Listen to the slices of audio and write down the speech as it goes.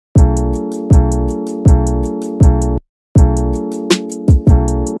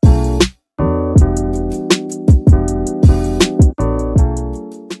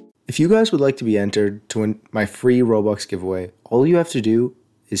If you guys would like to be entered to win my free Roblox giveaway, all you have to do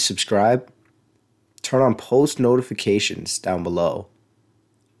is subscribe, turn on post notifications down below,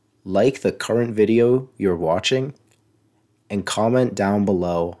 like the current video you're watching, and comment down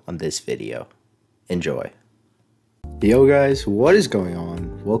below on this video. Enjoy. Yo guys, what is going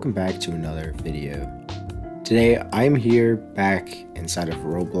on? Welcome back to another video. Today I'm here back inside of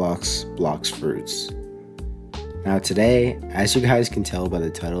Roblox Blox Fruits. Now today, as you guys can tell by the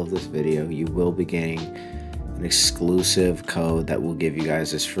title of this video, you will be getting an exclusive code that will give you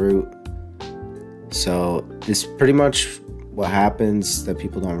guys this fruit. So this pretty much what happens that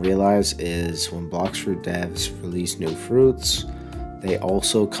people don't realize is when Blox Fruit devs release new fruits, they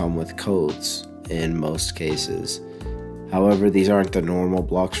also come with codes in most cases. However, these aren't the normal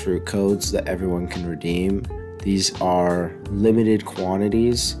Blox Fruit codes that everyone can redeem. These are limited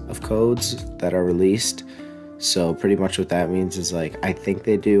quantities of codes that are released. So pretty much what that means is, like, I think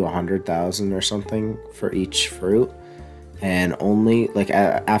they do 100,000 or something for each fruit, and only like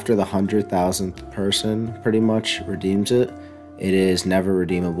after the 100,000th person pretty much redeems it, it is never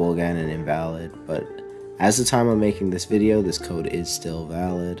redeemable again and invalid. But as the time I'm making this video, this code is still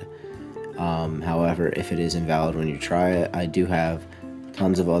valid. However, if it is invalid when you try it, I do have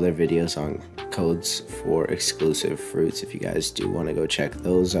tons of other videos on codes for exclusive fruits if you guys do want to go check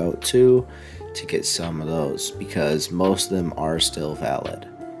those out too, to get some of those, because most of them are still valid.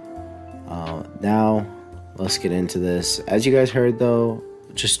 Now let's get into this. As you guys heard though,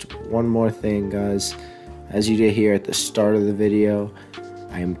 just one more thing guys, as you did hear at the start of the video,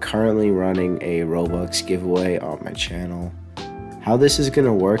 I am currently running a Robux giveaway on my channel. How this is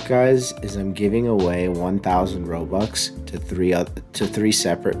gonna work guys is I'm giving away 1,000 Robux to three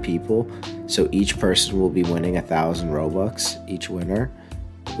separate people, so each person will be winning 1,000 Robux, each winner,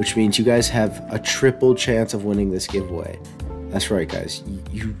 which means you guys have a triple chance of winning this giveaway. That's right guys,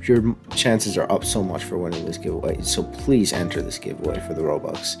 your chances are up so much for winning this giveaway, so please enter this giveaway for the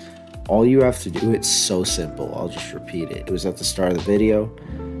Robux. All you have to do, it's so simple, I'll just repeat it. It was at the start of the video.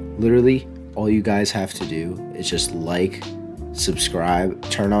 Literally, all you guys have to do is just like, subscribe,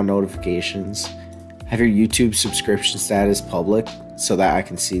 turn on notifications, have your YouTube subscription status public so that I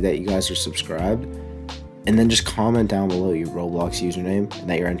can see that you guys are subscribed, and then just comment down below your Roblox username and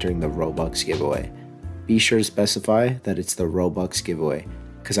that you're entering the Robux giveaway. Be sure to specify that it's the Robux giveaway,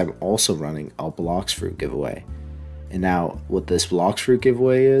 because I'm also running a Blox Fruit giveaway. And now what this Blox Fruit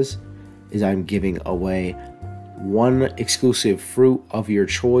giveaway is I'm giving away one exclusive fruit of your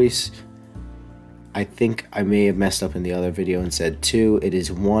choice. I think I may have messed up in the other video and said 2. It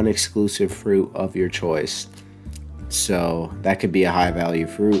is one exclusive fruit of your choice. So that could be a high value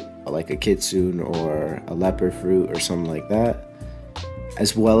fruit like a kitsune or a leopard fruit or something like that.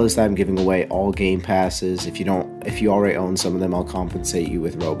 As well as that, I'm giving away all game passes. If you already own some of them, I'll compensate you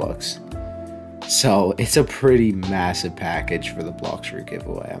with Robux. So it's a pretty massive package for the Blox Fruit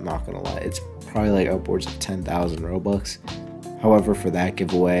giveaway. I'm not gonna lie, it's probably like upwards of 10,000 Robux. However, for that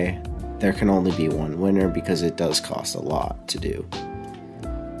giveaway, there can only be one winner because it does cost a lot to do.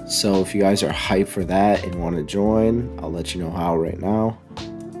 So if you guys are hyped for that and want to join, I'll let you know how right now.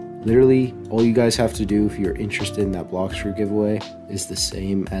 Literally, all you guys have to do if you're interested in that Blox Fruit giveaway is the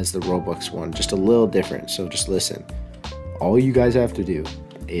same as the Robux one, just a little different. So just listen. All you guys have to do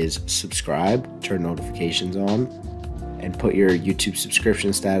is subscribe, turn notifications on, and put your YouTube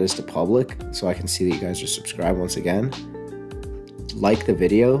subscription status to public so I can see that you guys are subscribed once again. Like the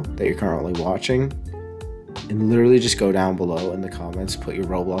video that you're currently watching, and literally just go down below in the comments, put your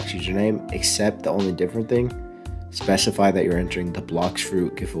Roblox username, except the only different thing, specify that you're entering the Blox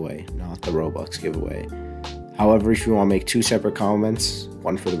Fruit giveaway, not the Robux giveaway. However, if you want to make 2 separate comments,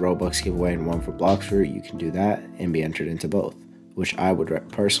 one for the Robux giveaway and one for Blox Fruit, you can do that and be entered into both, which I would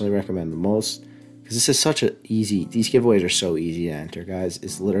personally recommend the most, because this is such a easy, these giveaways are so easy to enter guys.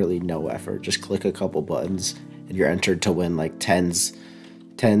 It's literally no effort. Just click a couple buttons and you're entered to win like tens,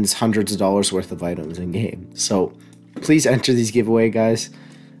 hundreds of dollars worth of items in game. So please enter these giveaway guys.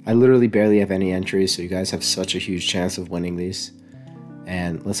 I literally barely have any entries, so you guys have such a huge chance of winning these.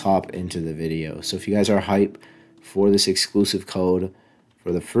 And let's hop into the video. So if you guys are hyped for this exclusive code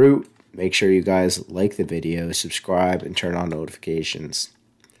for the fruit, make sure you guys like the video, subscribe, and turn on notifications.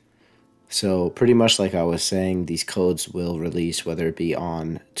 So pretty much like I was saying, these codes will release whether it be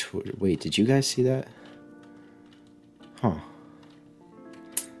on Twitter. Wait, did you guys see that? Huh.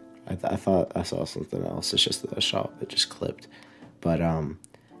 I thought I saw something else. It's just a shop. It just clipped. But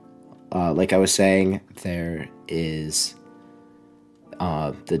like I was saying, there is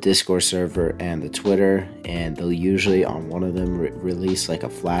the Discord server and the Twitter, and they'll usually on one of them release like a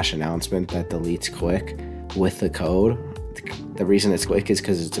flash announcement that deletes quick with the code. the reason it's quick is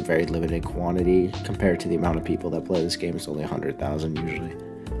because it's a very limited quantity compared to the amount of people that play this game. It's only 100,000 usually.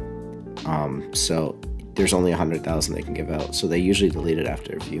 So there's only 100,000 they can give out. So they usually delete it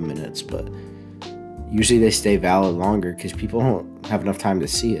after a few minutes, but usually they stay valid longer because people don't have enough time to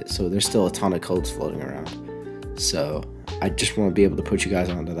see it. So there's still a ton of codes floating around. So I just want to be able to put you guys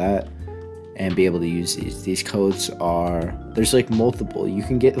onto that and be able to use these. These codes are, there's like multiple. You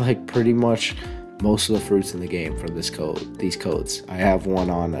can get like pretty much most of the fruits in the game from these codes. I have one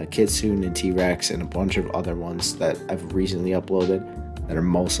on Kitsune and T-Rex and a bunch of other ones that I've recently uploaded that are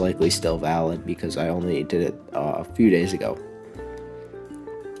most likely still valid because I only did it a few days ago.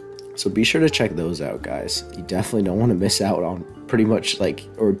 So be sure to check those out, guys. You definitely don't want to miss out on pretty much like,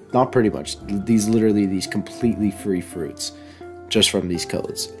 or not pretty much, these completely free fruits just from these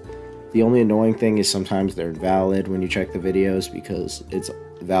codes. The only annoying thing is sometimes they're invalid when you check the videos because it's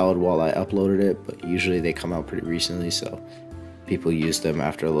valid while I uploaded it, but usually they come out pretty recently, so people use them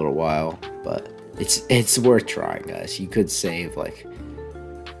after a little while. But it's worth trying, guys. You could save like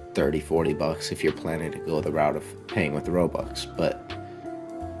 30-40 bucks if you're planning to go the route of paying with the Robux. But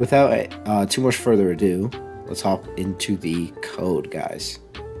without too much further ado, let's hop into the code, guys.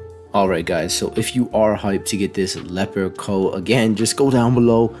 Alright guys, so if you are hyped to get this Leopard code, again, just go down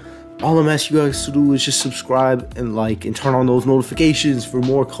below. All I'm asking you guys to do is just subscribe and like and turn on those notifications for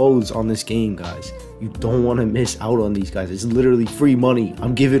more codes on this game, guys. You don't want to miss out on these, guys. It's literally free money.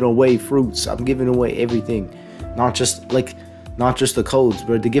 I'm giving away fruits. I'm giving away everything. Not just the codes,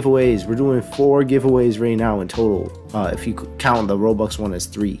 but the giveaways. We're doing 4 giveaways right now in total. If you count the Robux one as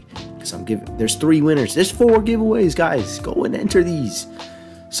 3. Because there's 3 winners. There's 4 giveaways, guys. Go and enter these.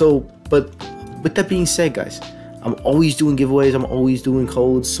 So, but with that being said, guys, I'm always doing giveaways, I'm always doing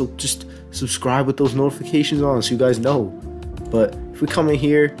codes, so just subscribe with those notifications on so you guys know. But if we come in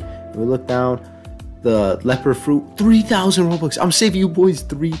here and we look down, the leopard fruit, 3,000 Robux. I'm saving you boys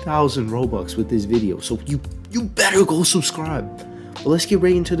 3,000 Robux with this video, so you better go subscribe. But let's get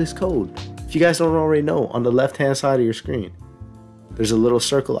right into this code. If you guys don't already know, on the left hand side of your screen, there's a little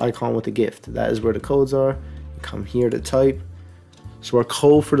circle icon with a gift. That is where the codes are. You come here to type. So our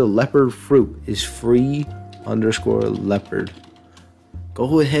code for the leopard fruit is free_leopard.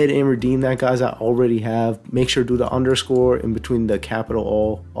 Go ahead and redeem that, guys. I already have. Make sure to do the underscore in between the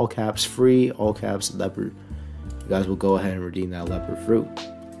capital all caps free, all caps leopard. You guys will go ahead and redeem that leopard fruit.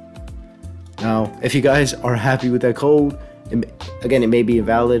 Now, if you guys are happy with that code, again, it may be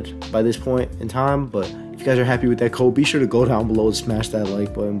invalid by this point in time, but if you guys are happy with that code, be sure to go down below and smash that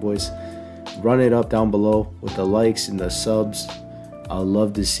like button, boys. Run it up down below with the likes and the subs. I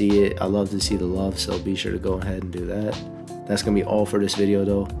love to see it. I love to see the love, so be sure to go ahead and do that. That's gonna be all for this video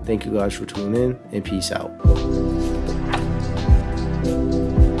though. Thank you guys for tuning in, and peace out.